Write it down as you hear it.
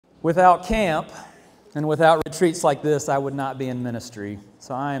Without camp and without retreats like this, I would not be in ministry.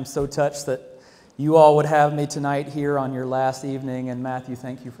 So I am so touched that you all would have me tonight here on your last evening. And Matthew,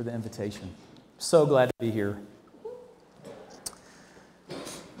 thank you for the invitation. So glad to be here.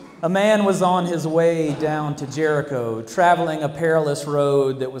 A man was on his way down to Jericho, traveling a perilous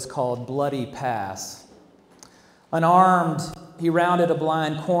road that was called Bloody Pass. Unarmed, he rounded a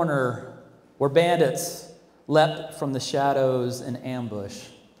blind corner where bandits leapt from the shadows in ambush.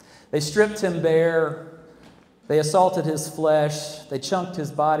 They stripped him bare, they assaulted his flesh, they chunked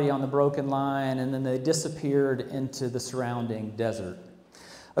his body on the broken line, and then they disappeared into the surrounding desert.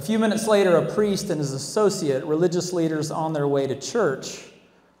 A few minutes later, a priest and his associate, religious leaders on their way to church,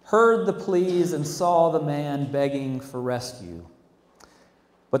 heard the pleas and saw the man begging for rescue.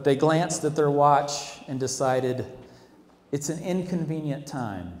 But they glanced at their watch and decided it's an inconvenient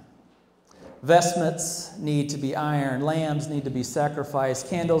time. Vestments need to be ironed, lambs need to be sacrificed,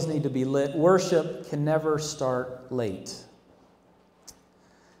 candles need to be lit. Worship can never start late.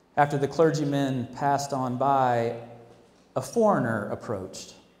 After the clergymen passed on by, a foreigner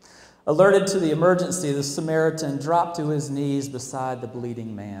approached. Alerted to the emergency, the Samaritan dropped to his knees beside the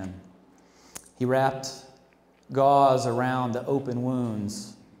bleeding man. He wrapped gauze around the open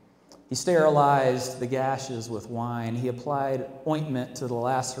wounds. He sterilized the gashes with wine. He applied ointment to the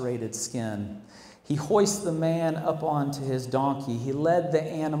lacerated skin. He hoisted the man up onto his donkey. He led the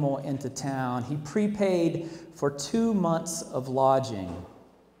animal into town. He prepaid for 2 months of lodging.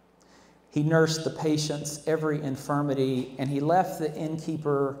 He nursed the patient's every infirmity, and he left the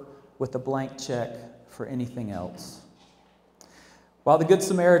innkeeper with a blank check for anything else. While the Good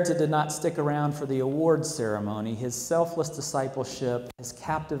Samaritan did not stick around for the awards ceremony, his selfless discipleship has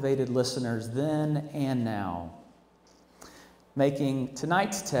captivated listeners then and now, making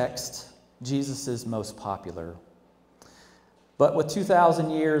tonight's text Jesus' most popular. But with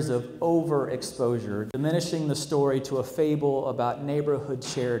 2,000 years of overexposure, diminishing the story to a fable about neighborhood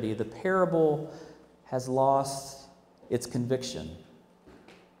charity, the parable has lost its conviction.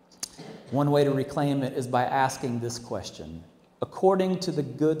 One way to reclaim it is by asking this question. According to the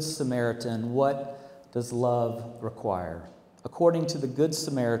Good Samaritan, what does love require? According to the Good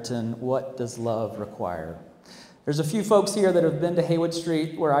Samaritan, what does love require? There's a few folks here that have been to Haywood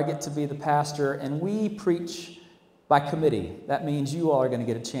Street where I get to be the pastor, and we preach by committee. That means you all are going to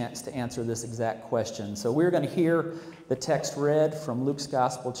get a chance to answer this exact question. So we're going to hear the text read from Luke's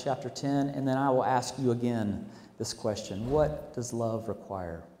Gospel, chapter 10, and then I will ask you again this question. What does love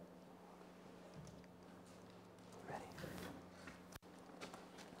require?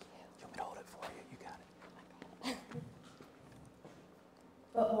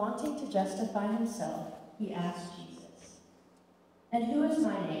 But wanting to justify himself, he asked Jesus, "And who is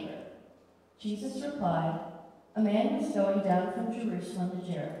my neighbor?" Jesus replied, "A man was going down from Jerusalem to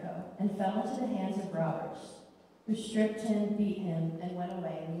Jericho and fell into the hands of robbers, who stripped him, beat him, and went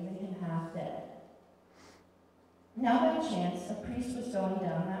away, leaving him half dead. Now by chance a priest was going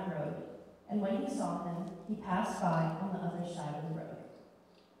down that road, and when he saw him, he passed by on the other side of the road.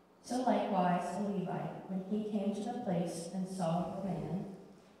 So likewise a Levite, when he came to the place and saw the man,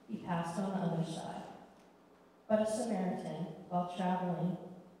 he passed on the other side. But a Samaritan, while traveling,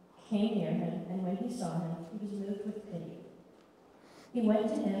 came near him, and when he saw him, he was moved with pity. He went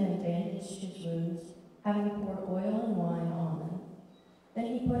to him and bandaged his wounds, having poured oil and wine on them. Then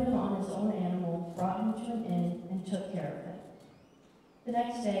he put him on his own animal, brought him to an inn, and took care of him. The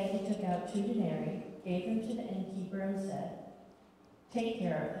next day he took out 2 denarii, gave them to the innkeeper, and said, 'Take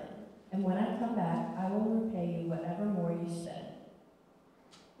care of him, and when I come back, I will repay you whatever more you spend.'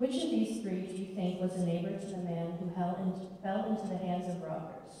 Which of these 3 do you think was a neighbor to the man who fell into the hands of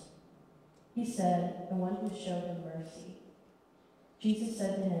robbers?" He said, "The one who showed him mercy." Jesus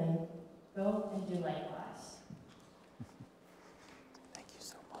said to him, "Go and do likewise." Thank you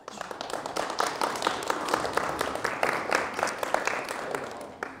so much.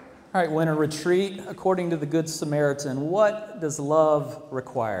 All right, when a retreat, according to the Good Samaritan, what does love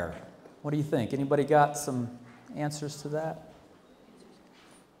require? What do you think? Anybody got some answers to that?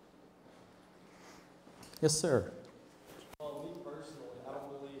 Yes, sir. Well, me personally, I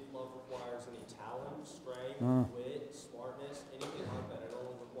don't believe love requires any talent, strength, wit, smartness, anything like that. It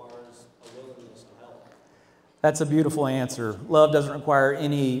only requires a willingness to help. That's a beautiful answer. Love doesn't require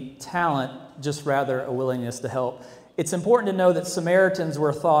any talent, just rather a willingness to help. It's important to know that Samaritans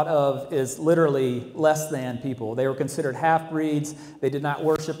were thought of as literally less than people. They were considered half-breeds. They did not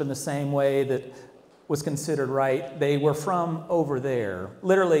worship in the same way that was considered right. They were from over there.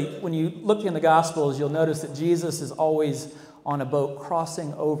 Literally, when you look in the Gospels, you'll notice that Jesus is always on a boat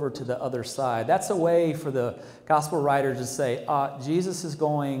crossing over to the other side. That's a way for the gospel writers to say, Jesus is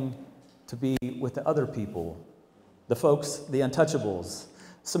going to be with the other people, the folks, the untouchables.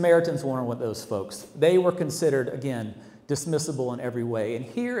 Samaritans weren't with those folks. They were considered, again, dismissible in every way. And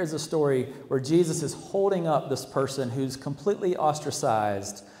here is a story where Jesus is holding up this person who's completely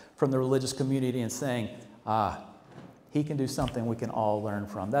ostracized from the religious community and saying, he can do something we can all learn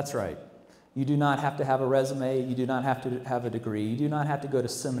from. That's right. You do not have to have a resume. You do not have to have a degree. You do not have to go to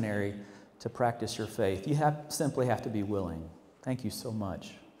seminary to practice your faith. You simply have to be willing. Thank you so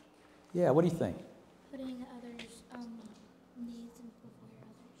much. Yeah, what do you think? Putting others' needs before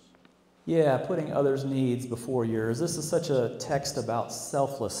others. Yeah, putting others' needs before yours. This is such a text about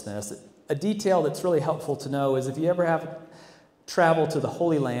selflessness. A detail that's really helpful to know is if you ever have travel to the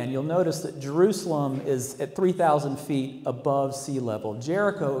Holy Land, you'll notice that Jerusalem is at 3,000 feet above sea level.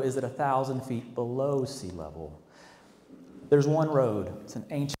 Jericho is at 1,000 feet below sea level. There's one road. It's an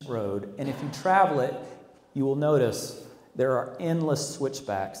ancient road. And if you travel it, you will notice there are endless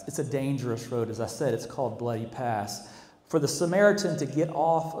switchbacks. It's a dangerous road. As I said, it's called Bloody Pass. For the Samaritan to get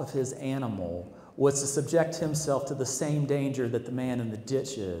off of his animal was to subject himself to the same danger that the man in the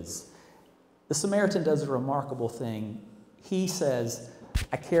ditch is. The Samaritan does a remarkable thing. He says,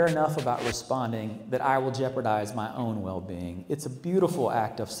 I care enough about responding that I will jeopardize my own well-being. It's a beautiful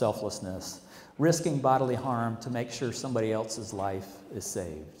act of selflessness, risking bodily harm to make sure somebody else's life is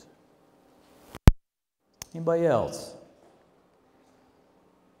saved. Anybody else?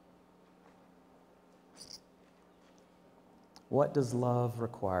 What does love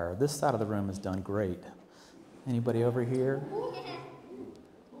require? This side of the room has done great. Anybody over here?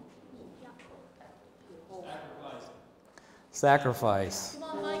 Sacrifice. Come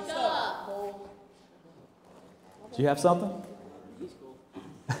on, Mike, up. Do you have something?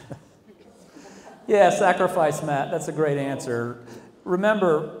 Yeah, sacrifice, Matt. That's a great answer.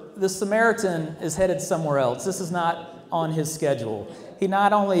 Remember, the Samaritan is headed somewhere else. This is not on his schedule. He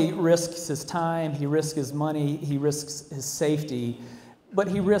not only risks his time, he risks his money, he risks his safety, but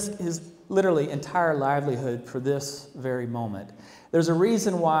he risks his literally entire livelihood for this very moment. There's a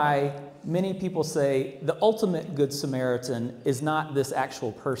reason why many people say the ultimate Good Samaritan is not this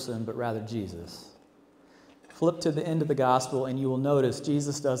actual person, but rather Jesus. Flip to the end of the gospel and you will notice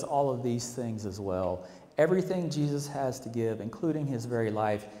Jesus does all of these things as well. Everything Jesus has to give, including his very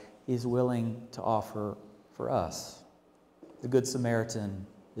life, he's willing to offer for us. The Good Samaritan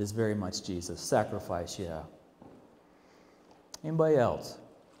is very much Jesus. Sacrifice, yeah. Anybody else?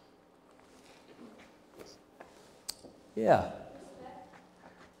 Yeah.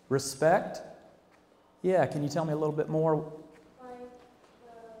 Respect? Yeah, can you tell me a little bit more? You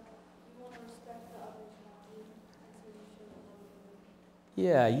want to respect the others around you, and so you show them.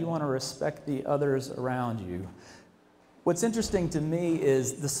 Yeah, you want to respect the others around you. What's interesting to me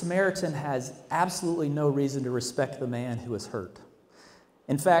is the Samaritan has absolutely no reason to respect the man who is hurt.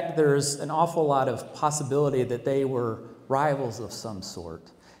 In fact, there's an awful lot of possibility that they were rivals of some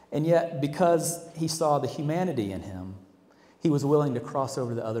sort. And yet, because he saw the humanity in him, he was willing to cross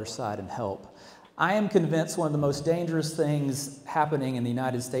over to the other side and help. I am convinced one of the most dangerous things happening in the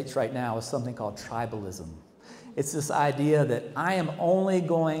United States right now is something called tribalism. It's this idea that I am only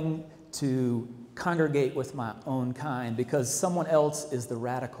going to congregate with my own kind because someone else is the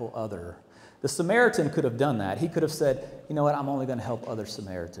radical other. The Samaritan could have done that. He could have said, you know what, I'm only going to help other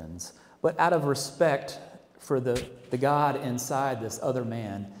Samaritans. But out of respect for the God inside this other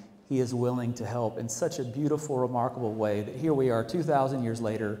man, he is willing to help in such a beautiful, remarkable way that here we are 2,000 years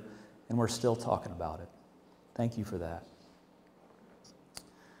later and we're still talking about it. Thank you for that.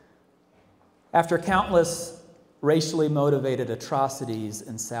 After countless racially motivated atrocities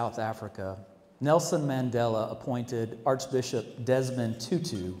in South Africa, Nelson Mandela appointed Archbishop Desmond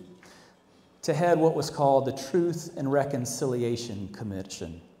Tutu to head what was called the Truth and Reconciliation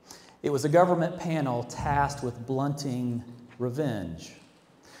Commission. It was a government panel tasked with blunting revenge.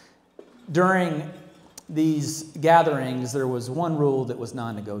 During these gatherings, there was one rule that was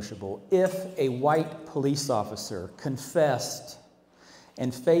non-negotiable. If a white police officer confessed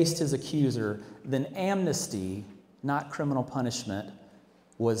and faced his accuser, then amnesty, not criminal punishment,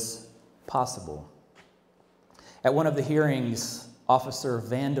 was possible. At one of the hearings, Officer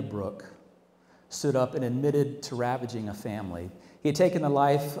Vandebroek stood up and admitted to ravaging a family. He had taken the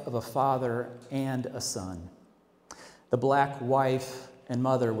life of a father and a son. The black wife and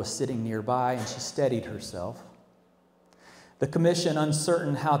mother was sitting nearby, and she steadied herself. The commission,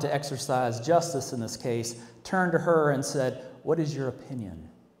 uncertain how to exercise justice in this case, turned to her and said, "What is your opinion?"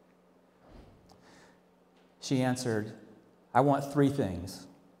 She answered, "I want three things.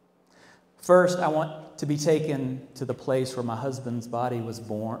 First, I want to be taken to the place where my husband's body was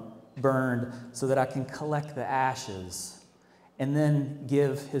burned so that I can collect the ashes and then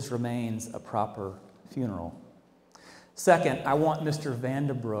give his remains a proper funeral. Second, I want Mr.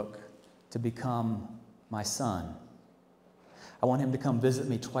 Vanderbrook to become my son. I want him to come visit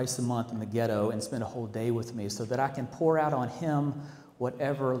me twice a month in the ghetto and spend a whole day with me so that I can pour out on him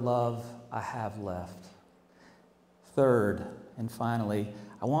whatever love I have left. Third, and finally,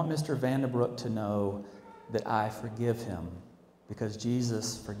 I want Mr. Vanderbrook to know that I forgive him because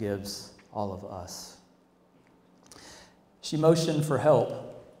Jesus forgives all of us. She motioned for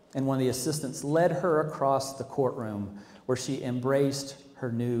help, and one of the assistants led her across the courtroom where she embraced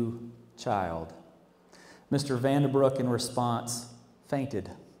her new child. Mr. Vanderbrook, in response, fainted.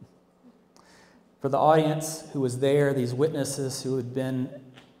 For the audience who was there, these witnesses who had been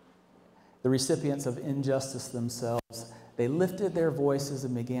the recipients of injustice themselves, they lifted their voices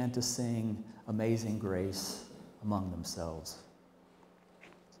and began to sing Amazing Grace among themselves.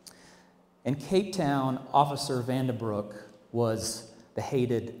 In Cape Town, Officer Vanderbrook was the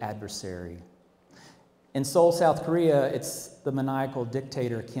hated adversary. In Seoul, South Korea, it's the maniacal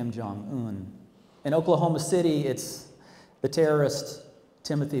dictator Kim Jong-un. In Oklahoma City, it's the terrorist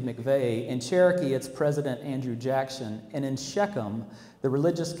Timothy McVeigh. In Cherokee, it's President Andrew Jackson. And in Shechem, the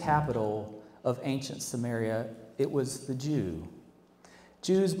religious capital of ancient Samaria, it was the Jew.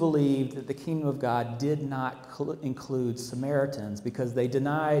 Jews believed that the kingdom of God did not include Samaritans because they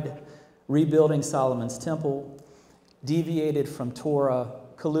denied rebuilding Solomon's temple, deviated from Torah,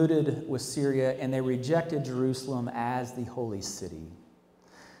 colluded with Syria, and they rejected Jerusalem as the holy city.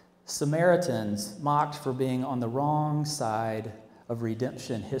 Samaritans, mocked for being on the wrong side of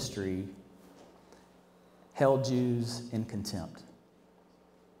redemption history, held Jews in contempt.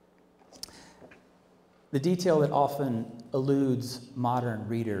 The detail that often eludes modern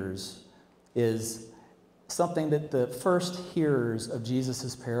readers is something that the first hearers of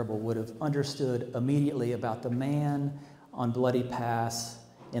Jesus' parable would have understood immediately about the man on Bloody Pass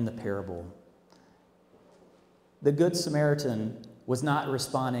in the parable. The Good Samaritan was not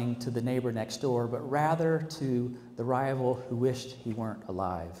responding to the neighbor next door, but rather to the rival who wished he weren't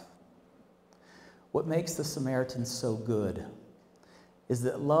alive. What makes the Samaritan so good is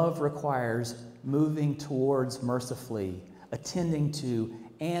that love requires moving towards mercifully, attending to,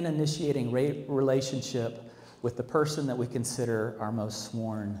 and initiating relationship with the person that we consider our most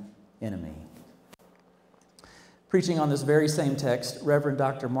sworn enemy. Preaching on this very same text, Reverend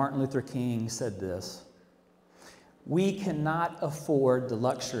Dr. Martin Luther King said this: "We cannot afford the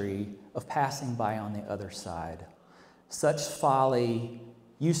luxury of passing by on the other side. Such folly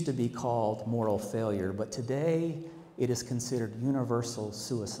used to be called moral failure, but today it is considered universal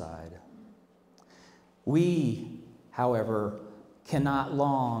suicide. We, however, cannot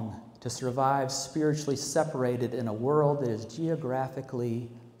long to survive spiritually separated in a world that is geographically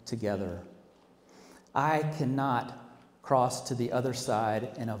together. I cannot cross to the other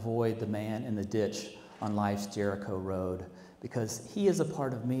side and avoid the man in the ditch on life's Jericho road, because he is a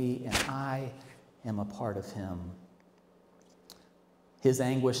part of me and I am a part of him. His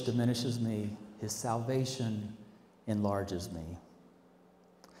anguish diminishes me, his salvation enlarges me."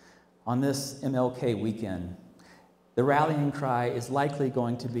 On this MLK weekend, the rallying cry is likely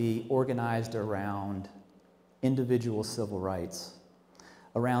going to be organized around individual civil rights,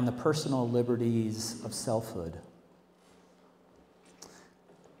 around the personal liberties of selfhood.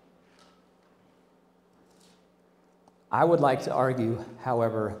 I would like to argue,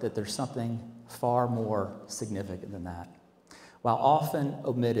 however, that there's something far more significant than that. While often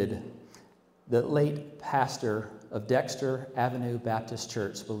omitted, the late pastor of Dexter Avenue Baptist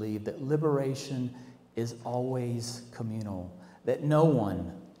Church believed that liberation is always communal, that no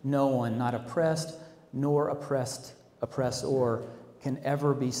one, not oppressed nor oppressor, can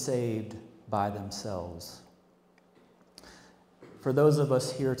ever be saved by themselves. For those of us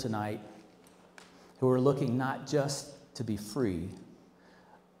here tonight who are looking not just to be free,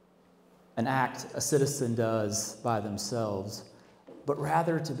 an act a citizen does by themselves, but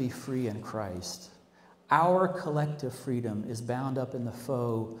rather to be free in Christ. Our collective freedom is bound up in the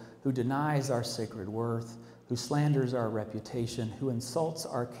foe who denies our sacred worth, who slanders our reputation, who insults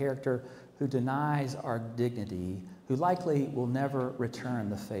our character, who denies our dignity, who likely will never return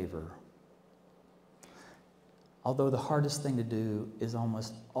the favor. Although the hardest thing to do is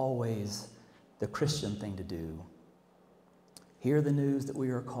almost always the Christian thing to do. Hear the news that we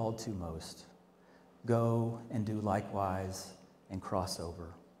are called to most. Go and do likewise and cross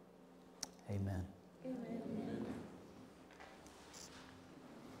over. Amen.